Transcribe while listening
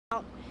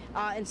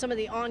and some of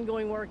the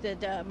ongoing work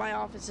that my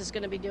office is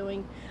going to be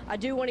doing. I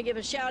do want to give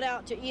a shout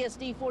out to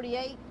ESD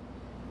 48,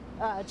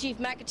 Chief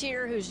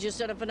McAteer, who's just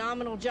done a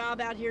phenomenal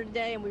job out here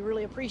today, and we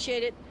really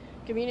appreciate it.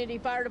 Community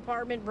Fire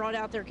Department brought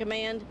out their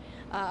command.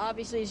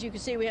 Obviously, as you can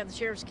see, we have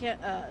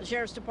the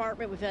Sheriff's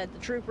Department, we've had the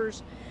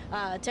troopers,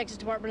 Texas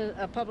Department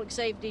of Public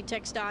Safety,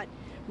 TxDOT.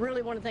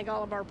 Really want to thank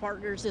all of our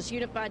partners. This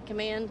unified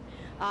command,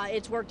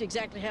 it's worked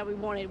exactly how we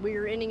wanted. We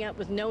are ending up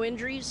with no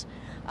injuries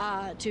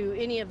to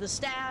any of the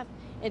staff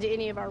and to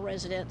any of our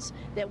residents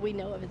that we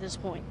know of at this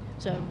point.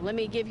 So let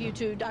me give you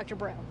to Dr.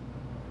 Brown.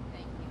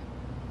 Thank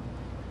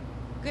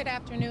you. Good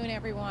afternoon,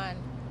 everyone.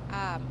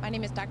 My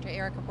name is Dr.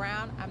 Erica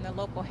Brown. I'm the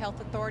local health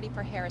authority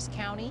for Harris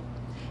County.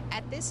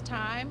 At this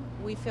time,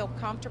 we feel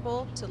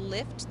comfortable to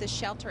lift the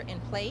shelter in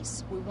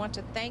place. We want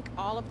to thank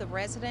all of the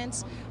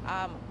residents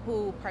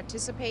who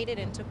participated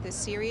and took this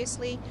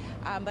seriously.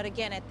 But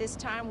again, at this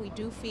time, we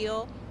do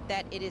feel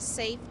that it is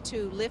safe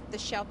to lift the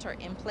shelter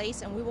in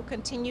place, and we will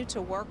continue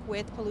to work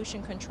with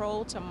pollution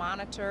control to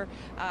monitor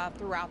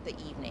throughout the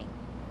evening.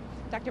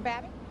 Dr.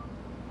 Babin?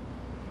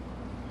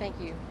 Thank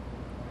you.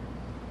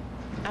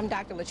 I'm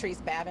Dr.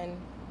 Latrice Babin,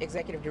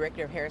 Executive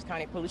Director of Harris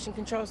County Pollution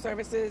Control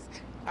Services.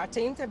 Our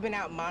teams have been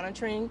out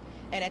monitoring,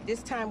 and at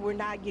this time we're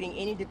not getting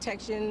any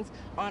detections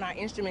on our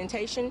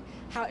instrumentation.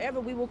 However,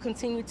 we will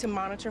continue to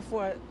monitor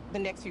for the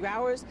next few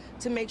hours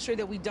to make sure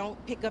that we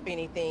don't pick up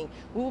anything.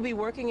 We will be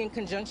working in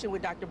conjunction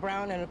with Dr.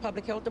 Brown and the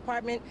Public Health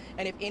Department,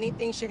 and if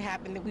anything should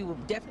happen, then we will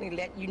definitely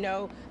let you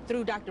know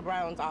through Dr.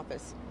 Brown's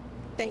office.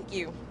 Thank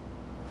you.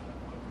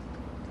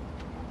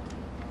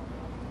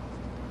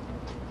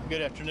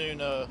 Good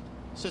afternoon.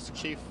 Assistant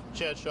Chief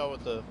Chad Shaw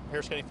with the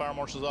Harris County Fire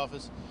Marshal's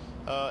Office.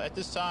 At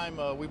this time,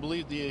 we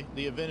believe the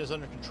event is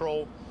under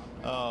control.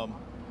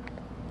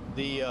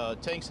 The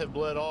tanks have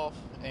bled off,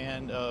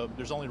 and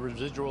there's only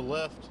residual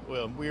left.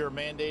 We are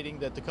mandating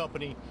that the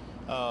company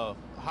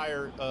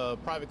hire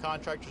private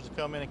contractors to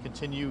come in and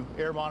continue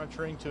air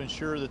monitoring to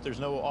ensure that there's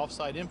no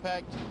off-site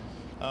impact.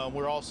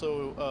 We're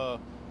also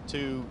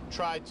to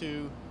try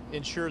to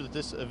ensure that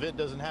this event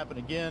doesn't happen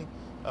again.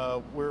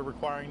 We're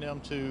requiring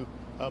them to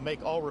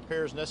make all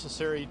repairs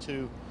necessary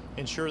to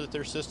ensure that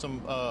their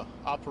system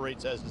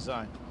operates as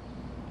designed.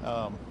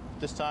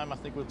 This time, I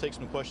think we'll take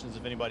some questions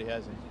if anybody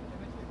has any.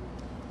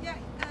 Yeah,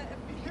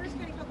 Harris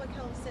County Public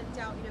Health sent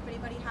out, if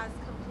anybody has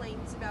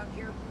complaints about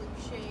air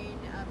pollution,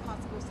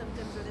 possible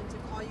symptoms, or them to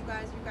call you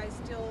guys. Are you guys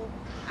still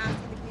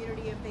asking the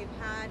community if they've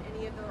had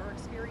any of the, or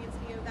experienced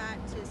any of that,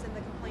 to send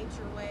the complaints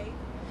your way?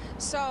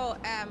 So,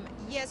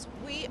 yes,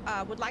 we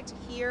would like to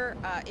hear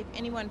if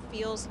anyone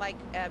feels like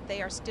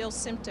they are still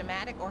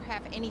symptomatic or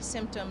have any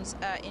symptoms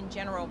in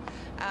general.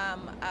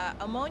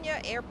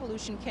 Ammonia air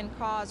pollution can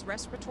cause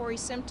respiratory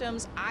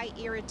symptoms, eye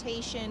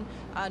irritation,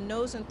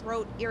 nose and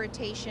throat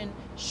irritation,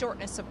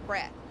 shortness of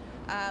breath.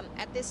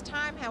 At this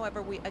time,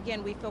 however, we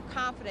feel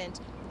confident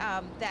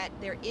that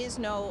there is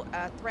no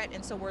threat,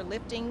 and so we're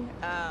lifting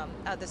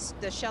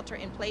the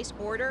shelter-in-place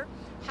order.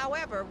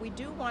 However, we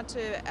do want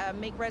to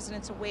make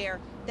residents aware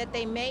that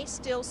they may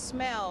still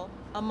smell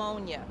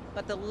ammonia,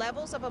 but the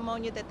levels of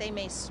ammonia that they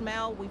may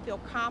smell, we feel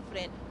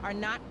confident, are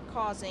not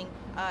causing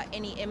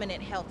any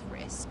imminent health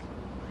risk.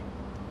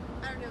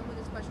 I don't know who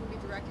this question will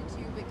be directed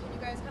to, but can you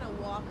guys kind of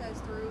walk us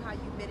through how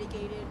you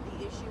mitigated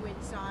the issue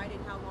inside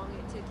and how long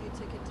it took you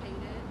to contain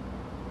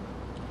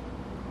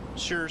it?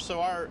 Sure.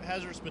 So our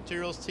hazardous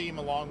materials team,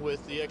 along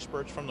with the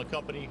experts from the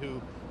company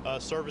who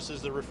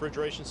services the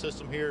refrigeration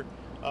system here,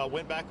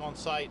 went back on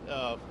site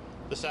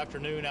this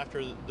afternoon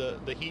after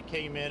the heat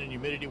came in and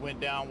humidity went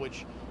down,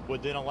 which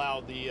would then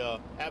allow the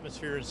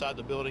atmosphere inside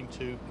the building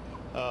to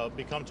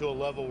become to a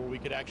level where we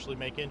could actually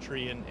make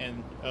entry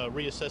and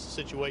reassess the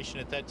situation.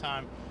 At that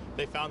time,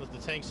 they found that the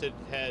tanks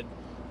had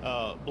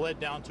bled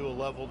down to a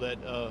level that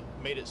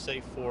made it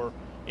safe for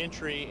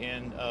entry,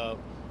 and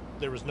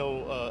there was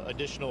no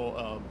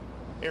additional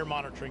air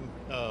monitoring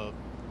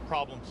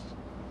problems,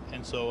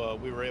 and so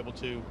we were able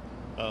to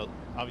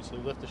obviously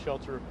lift the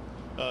shelter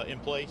in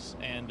place,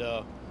 and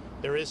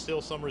there is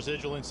still some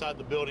residual inside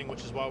the building,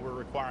 which is why we're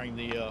requiring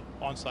the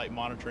on-site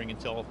monitoring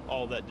until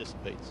all that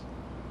dissipates.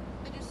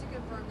 And just to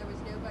confirm, there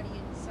was nobody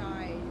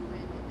inside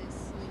when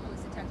this leak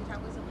was detected. How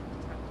was the leak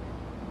detected?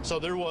 So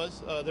there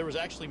was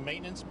actually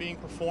maintenance being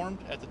performed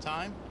at the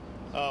time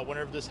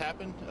whenever this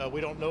happened. We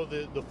don't know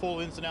the full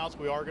ins and outs.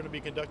 We are going to be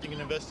conducting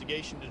an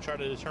investigation to try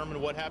to determine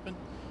what happened,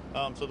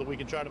 so that we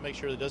can try to make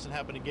sure that it doesn't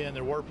happen again.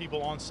 There were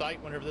people on site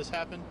whenever this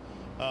happened.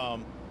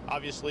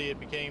 Obviously, it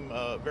became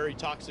very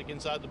toxic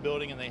inside the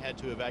building, and they had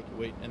to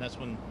evacuate, and that's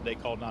when they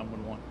called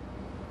 911.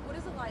 What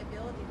does the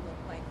liability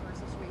look like for a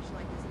situation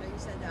like this? I know you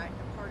said that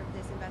a part of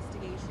this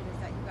investigation is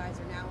that you guys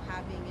are now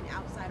having an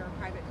outside or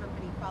private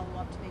company follow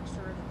up to make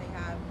sure that they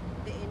have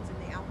the ins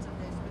and the outs of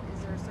this, but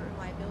is there a certain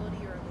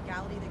liability or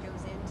legality that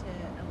goes into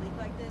a leak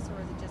like this, or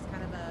is it just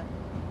kind of a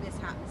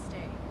mishap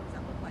mistake? What does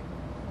that look like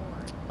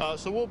before?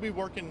 So we'll be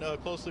working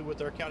closely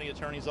with our county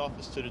attorney's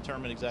office to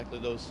determine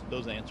exactly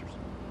those answers.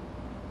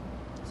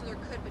 So there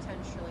could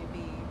potentially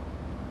be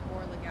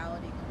more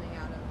legality coming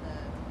out of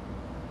the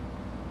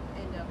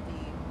end of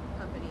the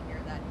company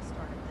here that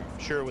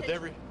Sure, with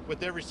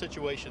every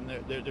situation,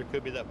 there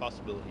could be that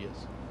possibility. Yes.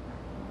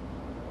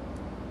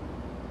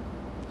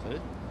 Is that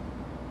it?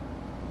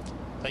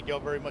 Thank you all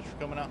very much for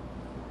coming out.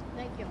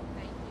 Thank you.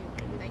 Thank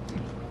you. Thank you.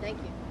 Thank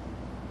you.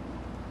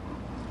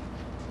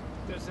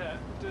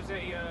 Does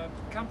a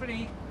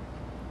company,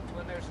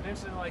 when there's an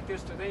incident like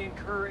this, do they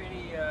incur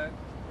any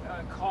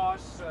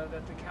costs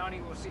that the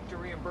county will seek to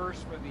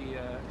reimburse for the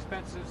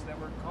expenses that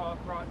were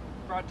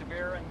brought to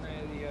bear in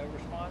the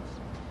response?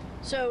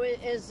 So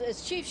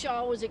as Chief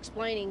Shaw was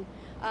explaining,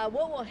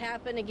 what will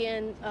happen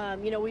again,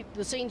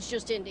 the scene's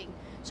just ending.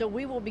 So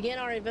we will begin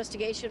our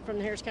investigation from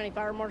the Harris County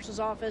Fire Marshal's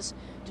office,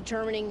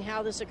 determining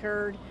how this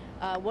occurred,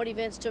 what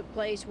events took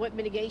place, what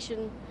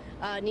mitigation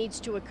needs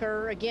to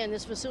occur. Again,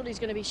 this facility is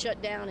going to be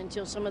shut down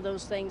until some of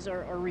those things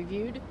are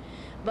reviewed.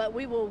 But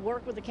we will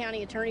work with the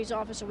county attorney's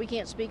office, so we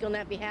can't speak on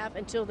that behalf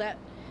until that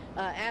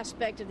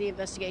aspect of the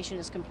investigation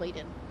is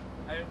completed.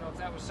 I don't know if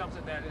that was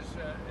something that is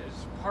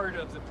part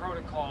of the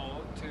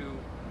protocol to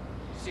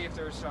see if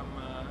there's some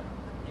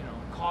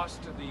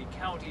cost to the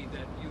county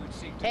that you would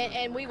seek to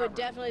And we would recover.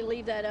 definitely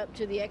leave that up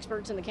to the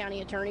experts in the county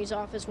attorney's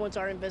office once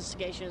our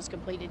investigation is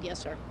completed. Yes,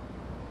 sir.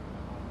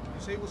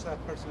 You say it was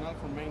personnel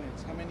for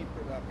maintenance. How many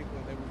people are they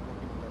was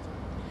working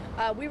at that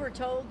time? We were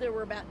told there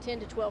were about 10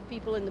 to 12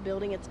 people in the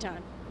building at the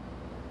time.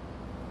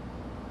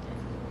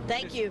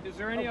 Thank you. Is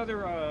there any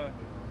other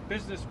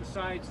business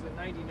besides the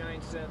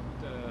 99-cent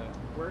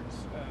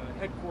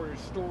headquarters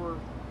store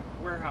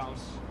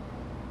warehouse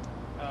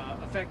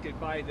affected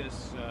by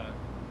this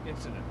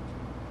incident?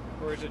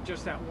 Or is it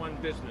just that one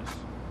business?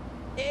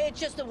 It's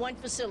just the one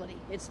facility.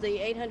 It's the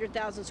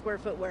 800,000 square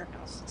foot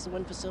warehouse. It's the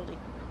one facility.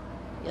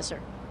 Yes,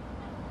 sir.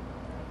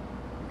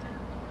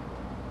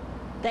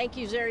 Thank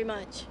you very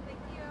much. Thank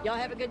you. Y'all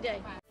have a good day.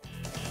 Bye.